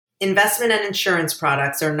Investment and insurance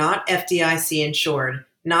products are not FDIC insured,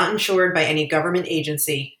 not insured by any government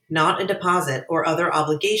agency, not a deposit or other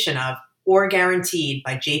obligation of, or guaranteed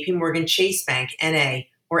by JP Morgan Chase Bank, N.A.,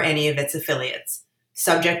 or any of its affiliates.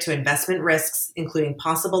 Subject to investment risks, including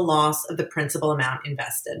possible loss of the principal amount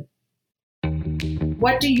invested.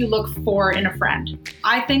 What do you look for in a friend?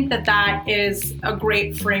 I think that is a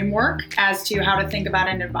great framework as to how to think about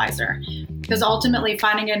an advisor. Because ultimately,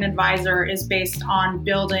 finding an advisor is based on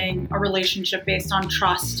building a relationship based on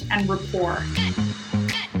trust and rapport.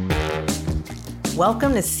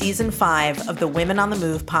 Welcome to Season 5 of the Women on the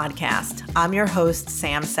Move podcast. I'm your host,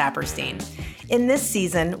 Sam Saperstein. In this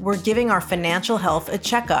season, we're giving our financial health a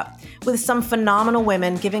checkup with some phenomenal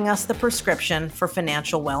women giving us the prescription for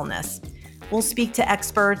financial wellness. We'll speak to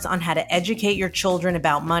experts on how to educate your children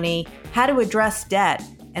about money, how to address debt,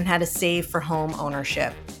 and how to save for home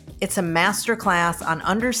ownership. It's a masterclass on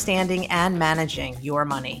understanding and managing your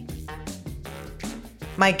money.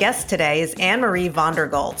 My guest today is Anne-Marie van der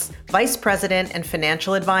Goltz, Vice President and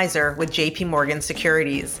Financial Advisor with JP Morgan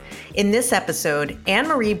Securities. In this episode,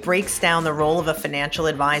 Anne-Marie breaks down the role of a financial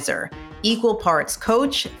advisor, equal parts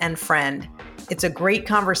coach and friend. It's a great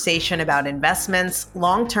conversation about investments,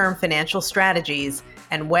 long-term financial strategies,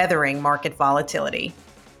 and weathering market volatility.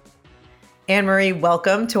 Anne-Marie,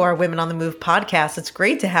 welcome to our Women on the Move podcast. It's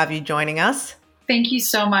great to have you joining us. Thank you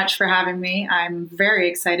so much for having me. I'm very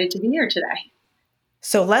excited to be here today.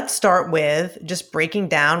 So let's start with just breaking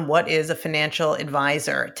down what is a financial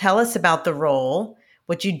advisor. Tell us about the role,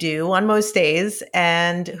 what you do on most days,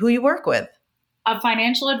 and who you work with. A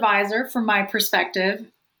financial advisor, from my perspective,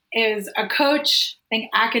 is a coach. I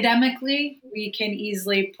think academically, we can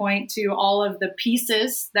easily point to all of the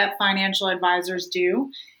pieces that financial advisors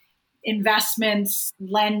do: investments,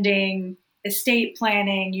 lending, estate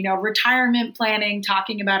planning, retirement planning,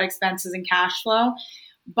 talking about expenses and cash flow.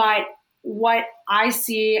 But what I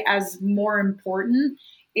see as more important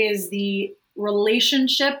is the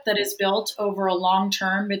relationship that is built over a long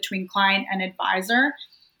term between client and advisor,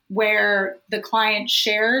 where the client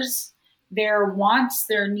shares their wants,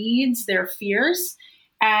 their needs, their fears,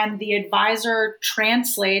 and the advisor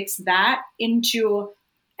translates that into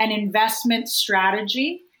an investment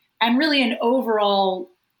strategy and really an overall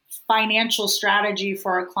financial strategy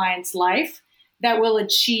for a client's life that will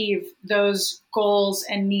achieve those goals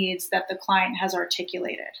and needs that the client has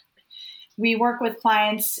articulated. We work with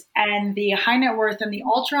clients and the high net worth and the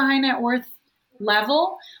ultra high net worth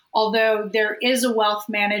level, although there is a wealth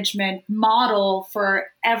management model for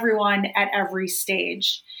everyone at every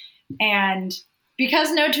stage. And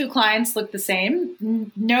because no two clients look the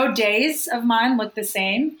same, no days of mine look the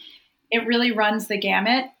same, it really runs the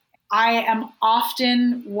gamut. I am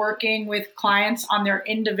often working with clients on their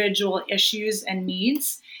individual issues and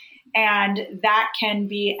needs. And that can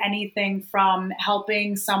be anything from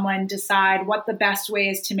helping someone decide what the best way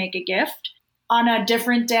is to make a gift. On a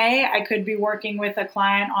different day, I could be working with a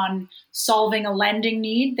client on solving a lending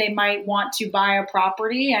need. They might want to buy a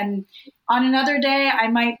property. And on another day, I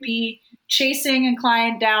might be chasing a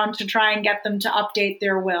client down to try and get them to update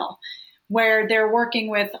their will, where they're working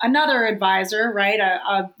with another advisor, right,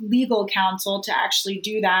 a legal counsel to actually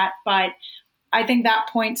do that. But I think that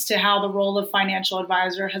points to how the role of financial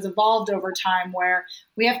advisor has evolved over time, where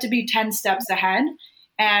we have to be 10 steps ahead.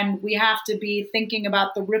 And we have to be thinking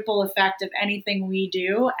about the ripple effect of anything we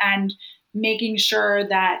do and making sure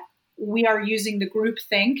that we are using the group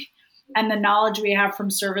think and the knowledge we have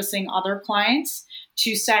from servicing other clients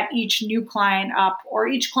to set each new client up, or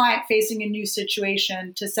each client facing a new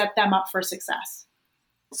situation, to set them up for success.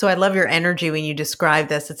 So I love your energy when you describe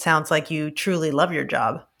this. It sounds like you truly love your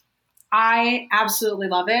job. I absolutely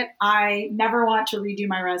love it. I never want to redo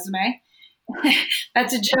my resume.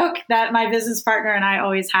 That's a joke that my business partner and I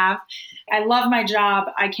always have. I love my job.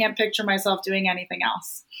 I can't picture myself doing anything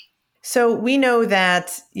else. So we know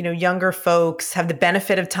that, younger folks have the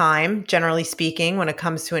benefit of time, generally speaking, when it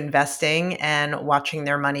comes to investing and watching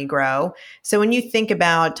their money grow. So when you think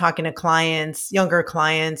about talking to clients, younger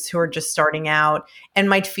clients who are just starting out and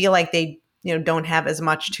might feel like they, don't have as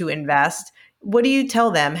much to invest, what do you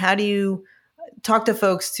tell them? How do you talk to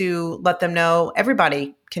folks to let them know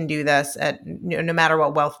everybody can do this at no matter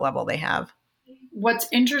what wealth level they have? What's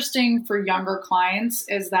interesting for younger clients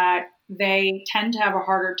is that they tend to have a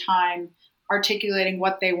harder time articulating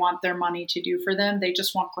what they want their money to do for them. They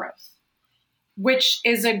just want growth, which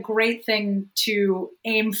is a great thing to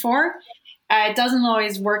aim for. It doesn't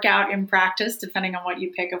always work out in practice, depending on what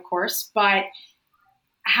you pick, of course, but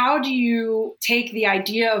how do you take the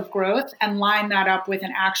idea of growth and line that up with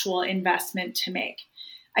an actual investment to make?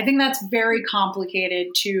 I think that's very complicated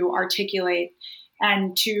to articulate.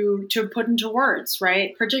 and to put into words,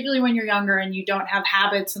 right? Particularly when you're younger and you don't have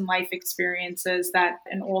habits and life experiences that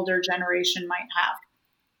an older generation might have.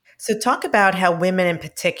 So talk about how women in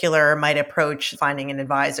particular might approach finding an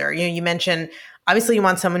advisor. You mentioned obviously you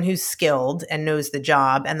want someone who's skilled and knows the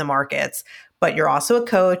job and the markets, but you're also a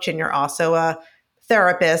coach and you're also a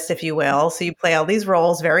therapist, if you will. So you play all these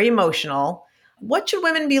roles, very emotional. What should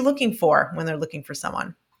women be looking for when they're looking for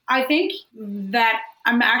someone? I think that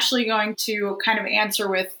I'm actually going to kind of answer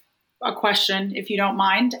with a question, if you don't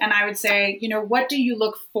mind. And I would say, what do you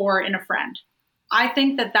look for in a friend? I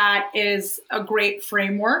think that is a great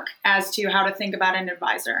framework as to how to think about an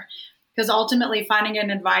advisor, because ultimately finding an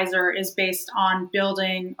advisor is based on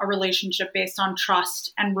building a relationship based on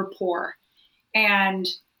trust and rapport. And,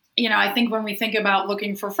 I think when we think about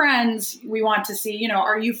looking for friends, we want to see,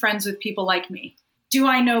 are you friends with people like me? Do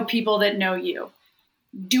I know people that know you?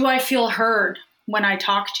 Do I feel heard when I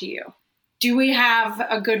talk to you? Do we have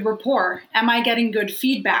a good rapport? Am I getting good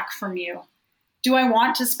feedback from you? Do I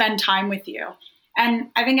want to spend time with you? And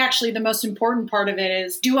I think actually the most important part of it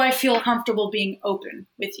is, do I feel comfortable being open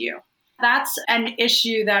with you? That's an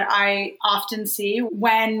issue that I often see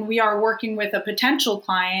when we are working with a potential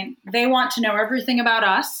client. They want to know everything about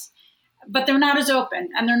us, but they're not as open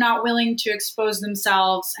and they're not willing to expose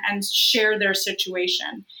themselves and share their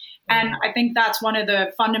situation. And I think that's one of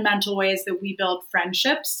the fundamental ways that we build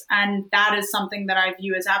friendships. And that is something that I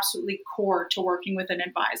view as absolutely core to working with an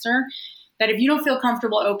advisor, that if you don't feel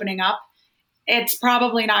comfortable opening up, it's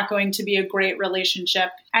probably not going to be a great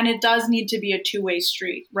relationship. And it does need to be a two-way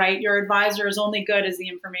street, right? Your advisor is only good as the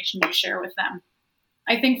information you share with them.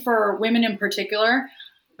 I think for women in particular,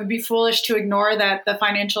 it would be foolish to ignore that the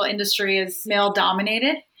financial industry is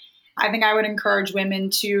male-dominated. I think I would encourage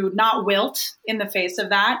women to not wilt in the face of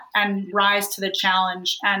that and rise to the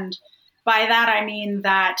challenge. And by that, I mean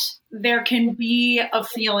that there can be a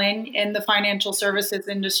feeling in the financial services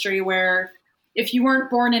industry where if you weren't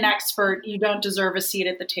born an expert, you don't deserve a seat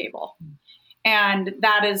at the table. And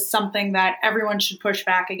that is something that everyone should push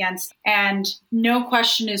back against. And no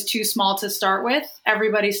question is too small to start with.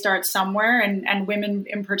 Everybody starts somewhere, and women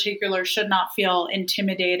in particular should not feel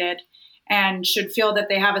intimidated and should feel that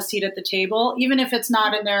they have a seat at the table, even if it's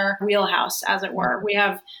not in their wheelhouse, as it were. We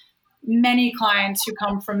have many clients who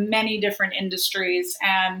come from many different industries.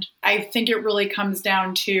 And I think it really comes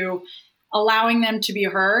down to allowing them to be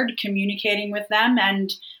heard, communicating with them,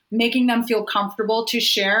 and making them feel comfortable to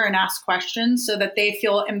share and ask questions so that they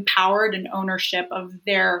feel empowered and ownership of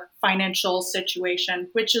their financial situation,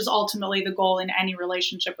 which is ultimately the goal in any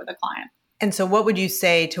relationship with a client. And so what would you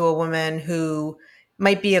say to a woman who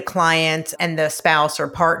might be a client and the spouse or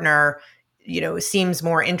partner, seems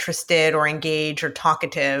more interested or engaged or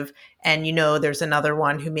talkative, and there's another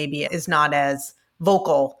one who maybe is not as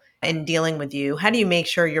vocal in dealing with you? How do you make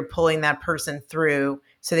sure you're pulling that person through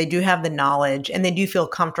so they do have the knowledge and they do feel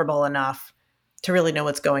comfortable enough to really know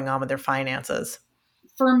what's going on with their finances?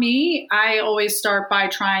 For me, I always start by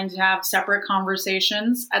trying to have separate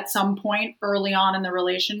conversations at some point early on in the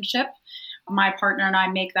relationship. My partner and I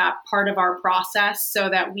make that part of our process so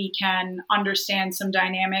that we can understand some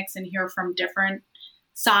dynamics and hear from different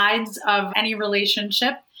sides of any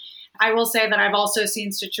relationship. I will say that I've also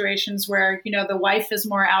seen situations where, the wife is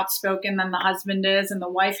more outspoken than the husband is, and the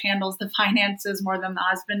wife handles the finances more than the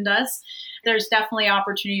husband does. There's definitely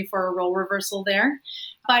opportunity for a role reversal there.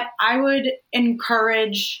 But I would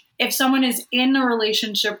encourage, if someone is in a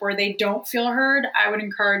relationship where they don't feel heard, I would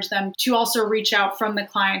encourage them to also reach out from the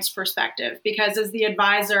client's perspective. Because as the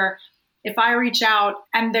advisor, if I reach out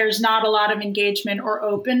and there's not a lot of engagement or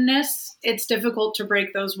openness, it's difficult to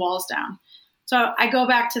break those walls down. So I go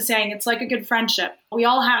back to saying it's like a good friendship. We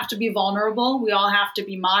all have to be vulnerable. We all have to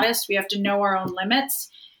be modest. We have to know our own limits.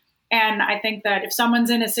 And I think that if someone's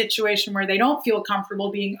in a situation where they don't feel comfortable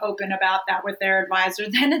being open about that with their advisor,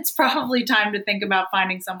 then it's probably time to think about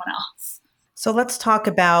finding someone else. So let's talk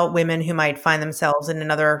about women who might find themselves in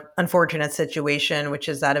another unfortunate situation, which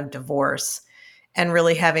is that of divorce, and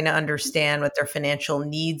really having to understand what their financial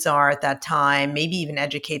needs are at that time, maybe even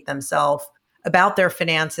educate themselves about their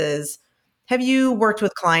finances. Have you worked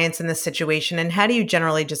with clients in this situation, and how do you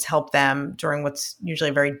generally just help them during what's usually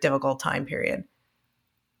a very difficult time period?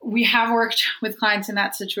 We have worked with clients in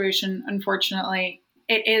that situation. Unfortunately,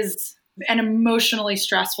 it is an emotionally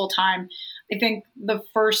stressful time. I think the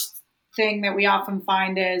first thing that we often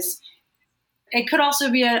find is it could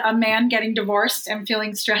also be a man getting divorced and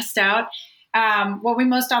feeling stressed out. What we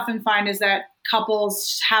most often find is that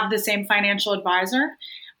couples have the same financial advisor.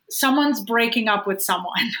 Someone's breaking up with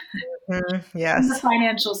someone. Yes. On the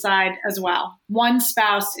financial side as well. One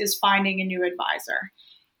spouse is finding a new advisor.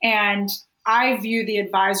 And I view the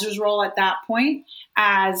advisor's role at that point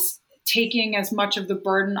as taking as much of the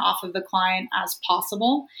burden off of the client as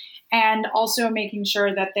possible, and also making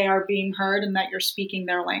sure that they are being heard and that you're speaking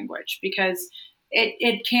their language, because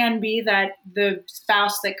it can be that the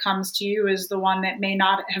spouse that comes to you is the one that may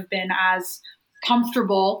not have been as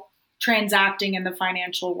comfortable transacting in the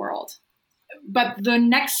financial world. But the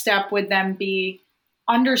next step would then be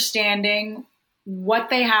understanding what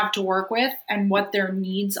they have to work with and what their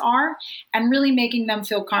needs are, and really making them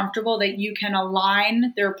feel comfortable that you can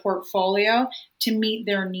align their portfolio to meet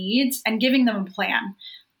their needs and giving them a plan.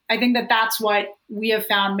 I think that that's what we have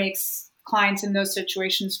found makes clients in those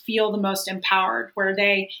situations feel the most empowered, where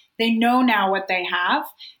they know now what they have,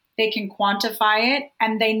 they can quantify it,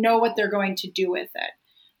 and they know what they're going to do with it.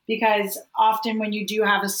 Because often when you do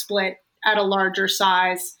have a split at a larger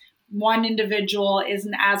size, one individual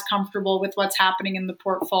isn't as comfortable with what's happening in the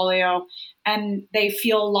portfolio, and they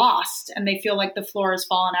feel lost and they feel like the floor has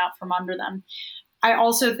fallen out from under them. I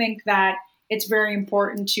also think that it's very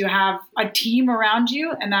important to have a team around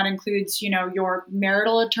you, and that includes, your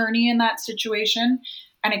marital attorney in that situation,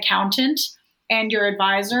 an accountant, and your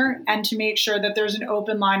advisor, and to make sure that there's an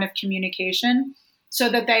open line of communication so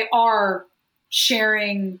that they are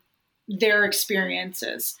sharing their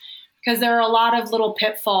experiences. Because there are a lot of little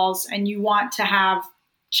pitfalls, and you want to have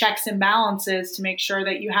checks and balances to make sure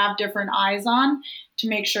that you have different eyes on, to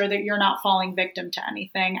make sure that you're not falling victim to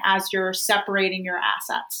anything as you're separating your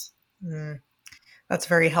assets. That's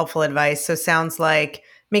very helpful advice. So sounds like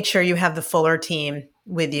make sure you have the fuller team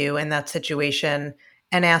with you in that situation,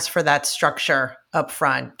 and ask for that structure up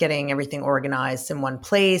front, getting everything organized in one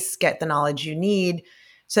place, get the knowledge you need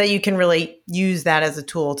so that you can really use that as a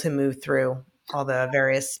tool to move through all the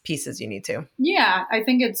various pieces you need to. Yeah, I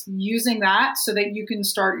think it's using that so that you can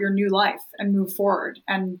start your new life and move forward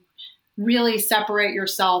and really separate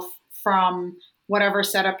yourself from whatever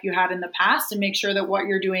setup you had in the past, and make sure that what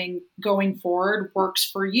you're doing going forward works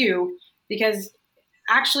for you. Because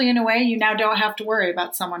actually, in a way, you now don't have to worry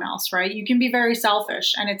about someone else, right? You can be very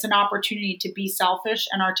selfish, and it's an opportunity to be selfish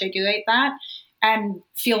and articulate that and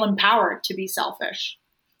feel empowered to be selfish.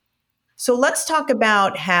 So let's talk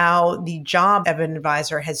about how the job of an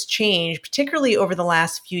advisor has changed, particularly over the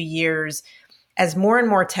last few years, as more and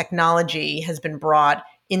more technology has been brought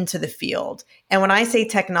into the field. And when I say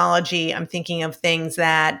technology, I'm thinking of things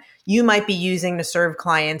that you might be using to serve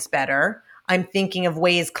clients better. I'm thinking of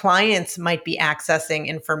ways clients might be accessing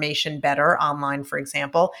information better online, for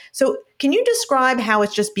example. So can you describe how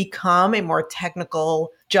it's just become a more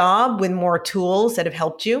technical job with more tools that have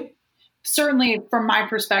helped you? Certainly, from my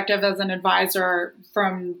perspective as an advisor,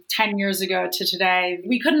 from 10 years ago to today,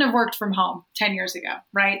 we couldn't have worked from home 10 years ago,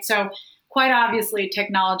 right? So quite obviously,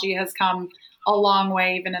 technology has come a long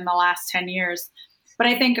way, even in the last 10 years. But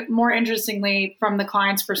I think more interestingly, from the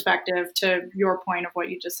client's perspective, to your point of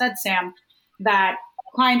what you just said, Sam, that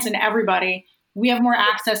clients and everybody, we have more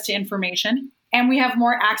access to information, and we have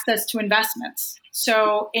more access to investments.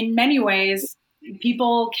 So in many ways,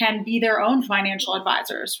 people can be their own financial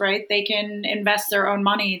advisors, right? They can invest their own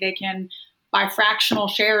money. They can buy fractional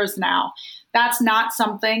shares now. That's not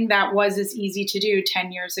something that was as easy to do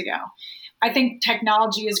 10 years ago. I think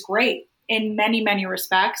technology is great in many, many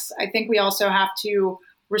respects. I think we also have to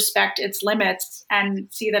respect its limits and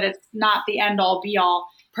see that it's not the end all be all,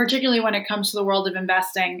 particularly when it comes to the world of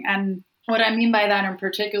investing. And what I mean by that in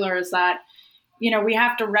particular is that, we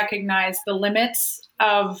have to recognize the limits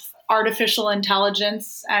of artificial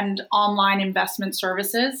intelligence and online investment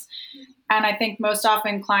services. And I think most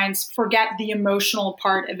often clients forget the emotional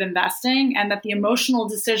part of investing, and that the emotional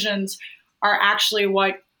decisions are actually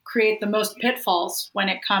what create the most pitfalls when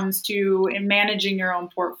it comes to managing your own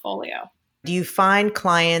portfolio. Do you find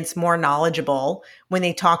clients more knowledgeable when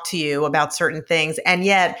they talk to you about certain things? And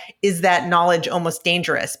yet, is that knowledge almost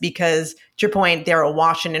dangerous? Because to your point, they're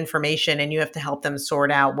awash in information and you have to help them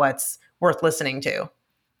sort out what's worth listening to.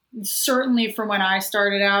 Certainly from when I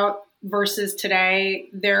started out versus today,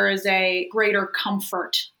 there is a greater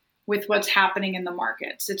comfort with what's happening in the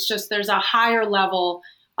markets. It's just there's a higher level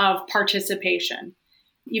of participation.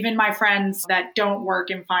 Even my friends that don't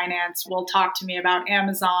work in finance will talk to me about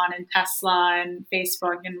Amazon and Tesla and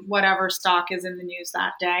Facebook and whatever stock is in the news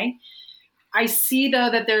that day. I see,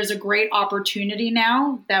 though, that there's a great opportunity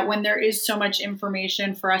now that when there is so much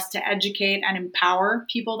information for us to educate and empower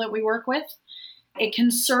people that we work with, it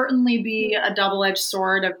can certainly be a double-edged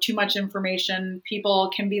sword of too much information.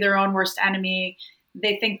 People can be their own worst enemy.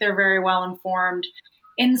 They think they're very well informed.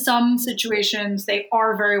 In some situations, they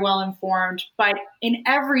are very well informed, but in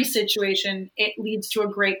every situation, it leads to a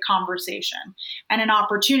great conversation and an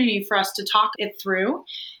opportunity for us to talk it through.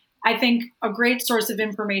 I think a great source of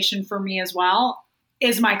information for me as well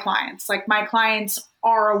is my clients. Like my clients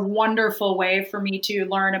are a wonderful way for me to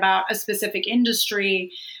learn about a specific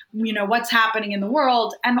industry, what's happening in the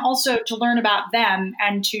world, and also to learn about them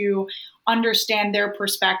and to understand their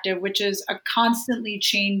perspective, which is a constantly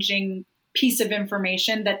changing piece of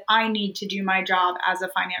information that I need to do my job as a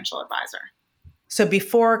financial advisor. So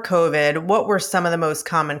before COVID, what were some of the most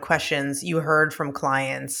common questions you heard from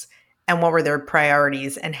clients, and what were their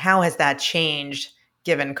priorities, and how has that changed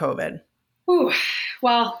given COVID? Ooh,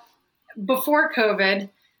 well, before COVID,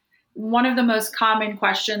 one of the most common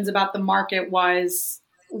questions about the market was,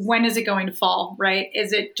 when is it going to fall, right?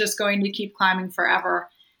 Is it just going to keep climbing forever?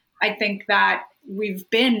 I think that we've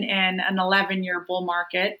been in an 11-year bull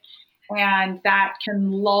market, and that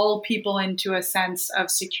can lull people into a sense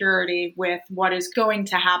of security with what is going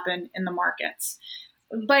to happen in the markets.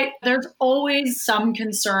 But there's always some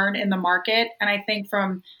concern in the market. And I think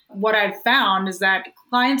from what I've found is that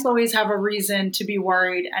clients always have a reason to be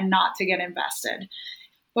worried and not to get invested.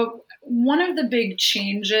 But one of the big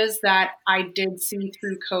changes that I did see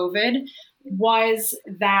through COVID was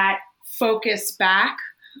that focus back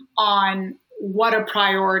on what a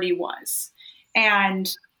priority was.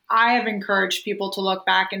 And I have encouraged people to look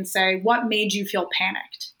back and say, what made you feel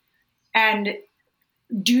panicked? And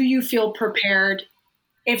do you feel prepared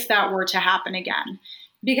if that were to happen again?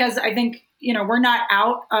 Because I think, we're not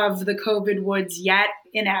out of the COVID woods yet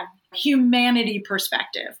in a humanity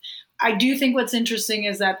perspective. I do think what's interesting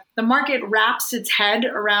is that the market wraps its head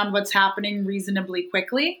around what's happening reasonably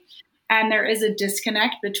quickly. And there is a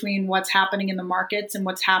disconnect between what's happening in the markets and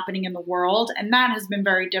what's happening in the world. And that has been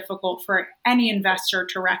very difficult for any investor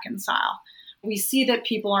to reconcile. We see that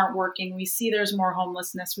people aren't working. We see there's more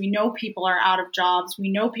homelessness. We know people are out of jobs.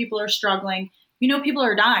 We know people are struggling. We know people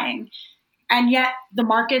are dying. And yet the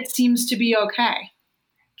market seems to be okay.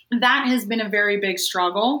 That has been a very big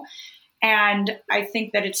struggle. And I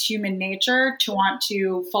think that it's human nature to want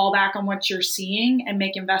to fall back on what you're seeing and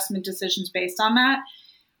make investment decisions based on that.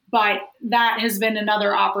 But that has been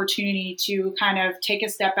another opportunity to kind of take a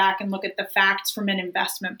step back and look at the facts from an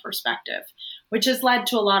investment perspective, which has led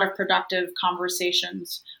to a lot of productive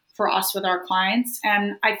conversations for us with our clients.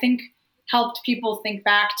 And I think helped people think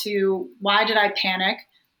back to, why did I panic?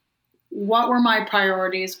 What were my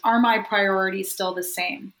priorities? Are my priorities still the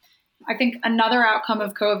same? I think another outcome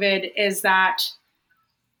of COVID is that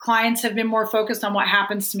clients have been more focused on what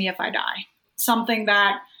happens to me if I die. Something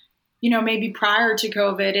that, maybe prior to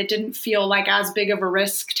COVID, it didn't feel like as big of a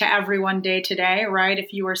risk to everyone day to day, right?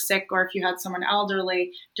 If you were sick or if you had someone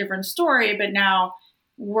elderly, different story. But now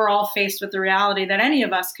we're all faced with the reality that any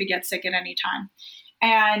of us could get sick at any time.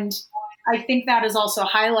 And I think that has also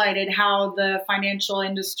highlighted how the financial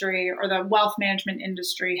industry or the wealth management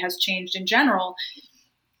industry has changed in general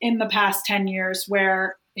in the past 10 years,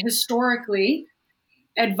 where historically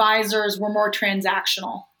advisors were more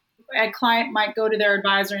transactional. A client might go to their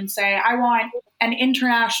advisor and say, I want an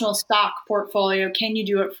international stock portfolio. Can you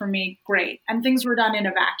do it for me? Great. And things were done in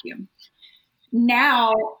a vacuum.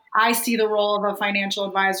 Now I see the role of a financial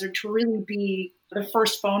advisor to really be the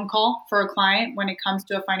first phone call for a client when it comes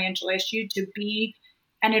to a financial issue, to be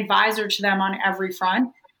an advisor to them on every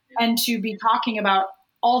front, and to be talking about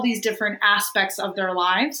all these different aspects of their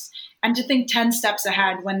lives, and to think 10 steps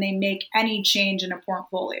ahead when they make any change in a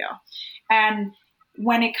portfolio. And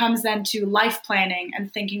when it comes then to life planning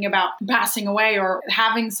and thinking about passing away or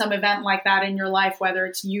having some event like that in your life, whether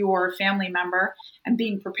it's you or a family member, and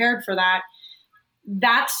being prepared for that,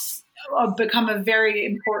 that's become a very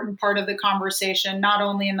important part of the conversation, not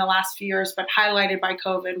only in the last few years, but highlighted by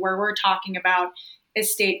COVID, where we're talking about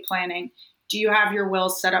estate planning. Do you have your will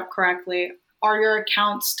set up correctly? Are your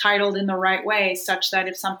accounts titled in the right way, such that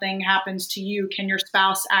if something happens to you, can your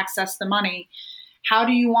spouse access the money? How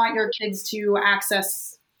do you want your kids to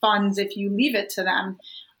access funds if you leave it to them?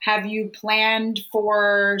 Have you planned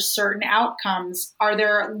for certain outcomes? Are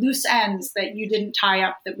there loose ends that you didn't tie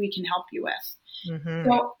up that we can help you with? Mm-hmm.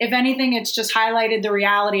 So if anything, it's just highlighted the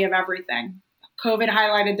reality of everything. COVID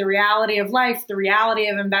highlighted the reality of life, the reality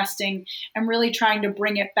of investing, and really trying to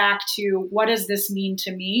bring it back to, what does this mean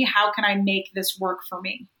to me? How can I make this work for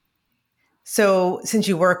me? So since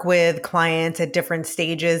you work with clients at different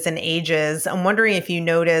stages and ages, I'm wondering if you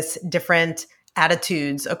notice different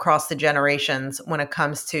attitudes across the generations when it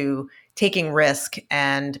comes to taking risk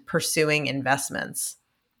and pursuing investments.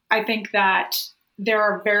 I think that there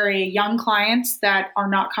are very young clients that are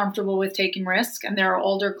not comfortable with taking risk, and there are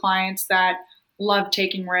older clients that love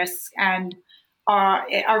taking risks and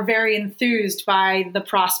are very enthused by the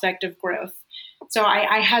prospect of growth. So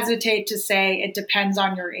I hesitate to say it depends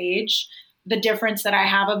on your age, the difference that I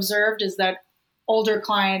have observed is that older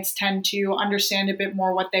clients tend to understand a bit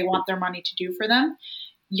more what they want their money to do for them.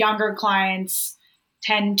 Younger clients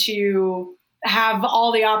tend to have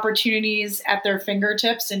all the opportunities at their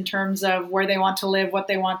fingertips in terms of where they want to live, what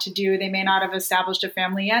they want to do. They may not have established a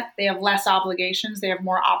family yet. They have less obligations. They have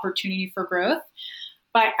more opportunity for growth.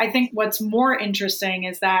 But I think what's more interesting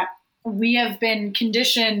is that we have been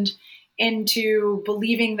conditioned into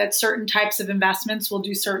believing that certain types of investments will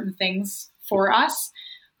do certain things for us.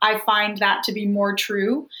 I find that to be more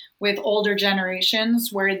true with older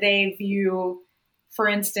generations where they view, for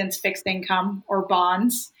instance, fixed income or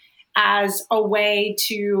bonds as a way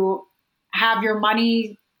to have your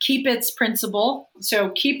money keep its principal, so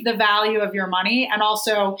keep the value of your money and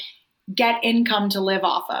also get income to live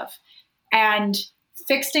off of. And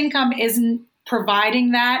fixed income isn't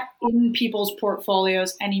providing that in people's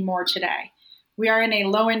portfolios anymore today. We are in a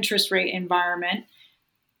low interest rate environment.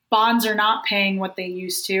 Bonds are not paying what they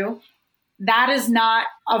used to. That is not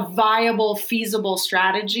a viable, feasible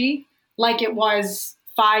strategy like it was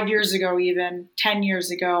 5 years ago, even 10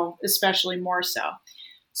 years ago, especially more so.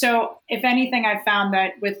 So if anything, I found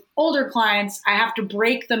that with older clients, I have to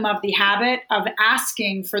break them of the habit of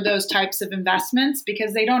asking for those types of investments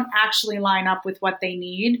because they don't actually line up with what they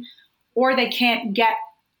need, or they can't get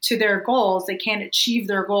to their goals. They can't achieve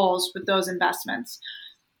their goals with those investments.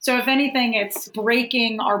 So if anything, it's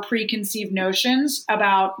breaking our preconceived notions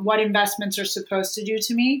about what investments are supposed to do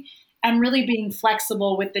to me and really being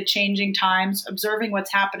flexible with the changing times, observing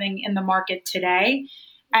what's happening in the market today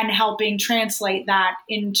and helping translate that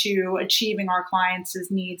into achieving our clients'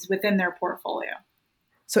 needs within their portfolio.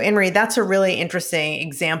 So Anne-Marie, that's a really interesting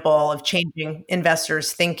example of changing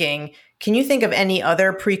investors' thinking. Can you think of any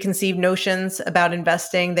other preconceived notions about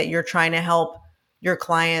investing that you're trying to help your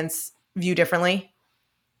clients view differently?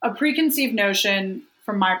 A preconceived notion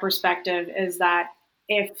from my perspective is that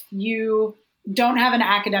if you don't have an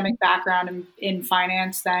academic background in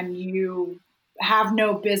finance, then you have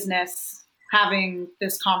no business having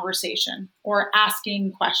this conversation or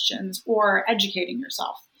asking questions or educating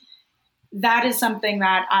yourself. That is something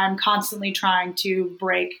that I'm constantly trying to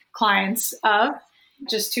break clients of.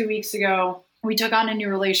 Just 2 weeks ago, we took on a new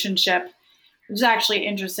relationship, which is actually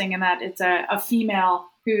interesting in that it's a female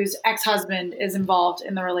whose ex-husband is involved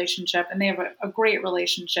in the relationship, and they have a great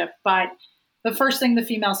relationship. But the first thing the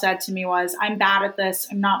female said to me was, "I'm bad at this.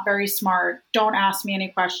 I'm not very smart. Don't ask me any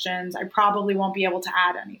questions. I probably won't be able to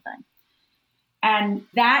add anything." And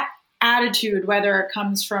that attitude, whether it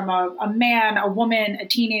comes from a man, a woman, a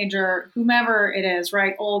teenager, whomever it is,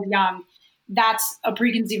 right, old, young, that's a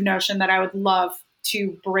preconceived notion that I would love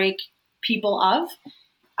to break people of.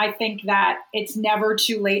 I think that it's never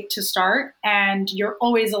too late to start, and you're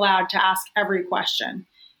always allowed to ask every question.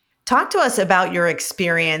 Talk to us about your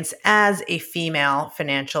experience as a female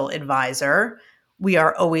financial advisor. We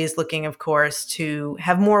are always looking, of course, to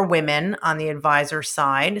have more women on the advisor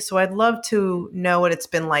side. So I'd love to know what it's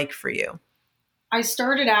been like for you. I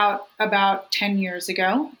started out about 10 years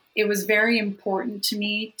ago. It was very important to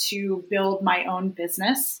me to build my own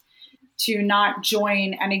business, to not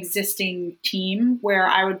join an existing team where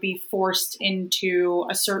I would be forced into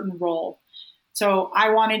a certain role. So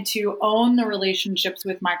I wanted to own the relationships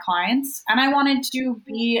with my clients, and I wanted to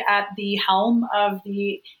be at the helm of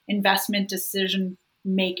the investment decision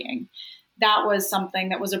making. That was something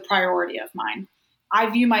that was a priority of mine. I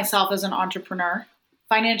view myself as an entrepreneur.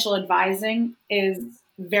 Financial advising is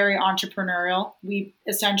very entrepreneurial. We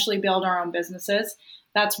essentially build our own businesses.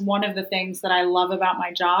 That's one of the things that I love about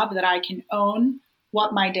my job, that I can own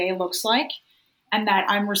what my day looks like and that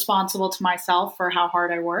I'm responsible to myself for how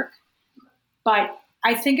hard I work. But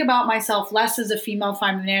I think about myself less as a female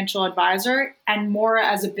financial advisor and more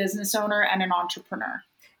as a business owner and an entrepreneur.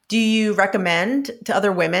 Do you recommend to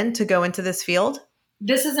other women to go into this field?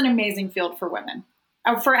 This is an amazing field for women.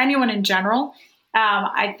 For anyone in general,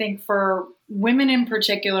 I think for women in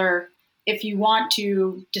particular, if you want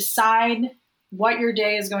to decide what your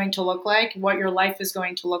day is going to look like, what your life is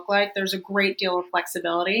going to look like, there's a great deal of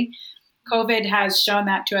flexibility. COVID has shown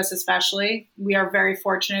that to us especially. We are very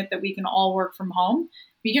fortunate that we can all work from home.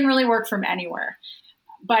 We can really work from anywhere.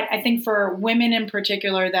 But I think for women in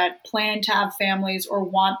particular that plan to have families or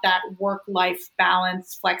want that work-life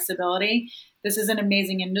balance flexibility, this is an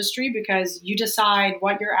amazing industry because you decide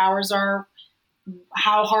what your hours are,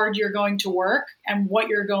 how hard you're going to work, and what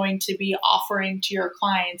you're going to be offering to your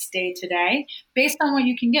clients day to day based on what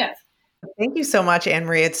you can give. Thank you so much,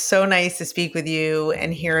 Anne-Marie. It's so nice to speak with you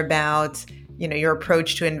and hear about, your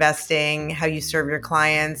approach to investing, how you serve your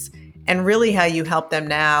clients, and really how you help them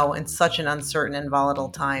now in such an uncertain and volatile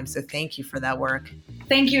time. So thank you for that work.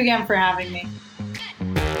 Thank you again for having me.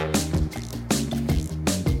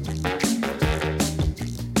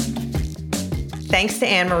 Thanks to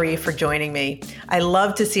Anne-Marie for joining me. I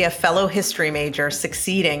love to see a fellow history major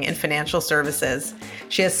succeeding in financial services.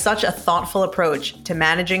 She has such a thoughtful approach to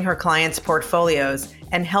managing her clients' portfolios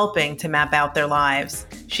and helping to map out their lives.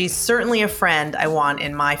 She's certainly a friend I want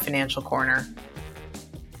in my financial corner.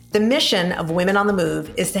 The mission of Women on the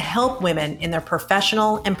Move is to help women in their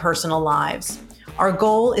professional and personal lives. Our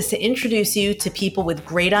goal is to introduce you to people with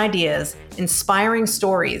great ideas, inspiring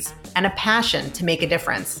stories, and a passion to make a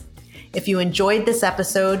difference. If you enjoyed this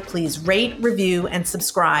episode, please rate, review, and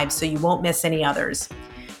subscribe so you won't miss any others.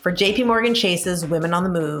 For JPMorgan Chase's Women on the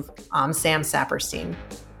Move, I'm Sam Saperstein.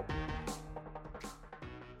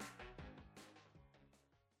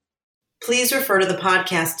 Please refer to the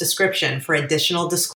podcast description for additional disclosures.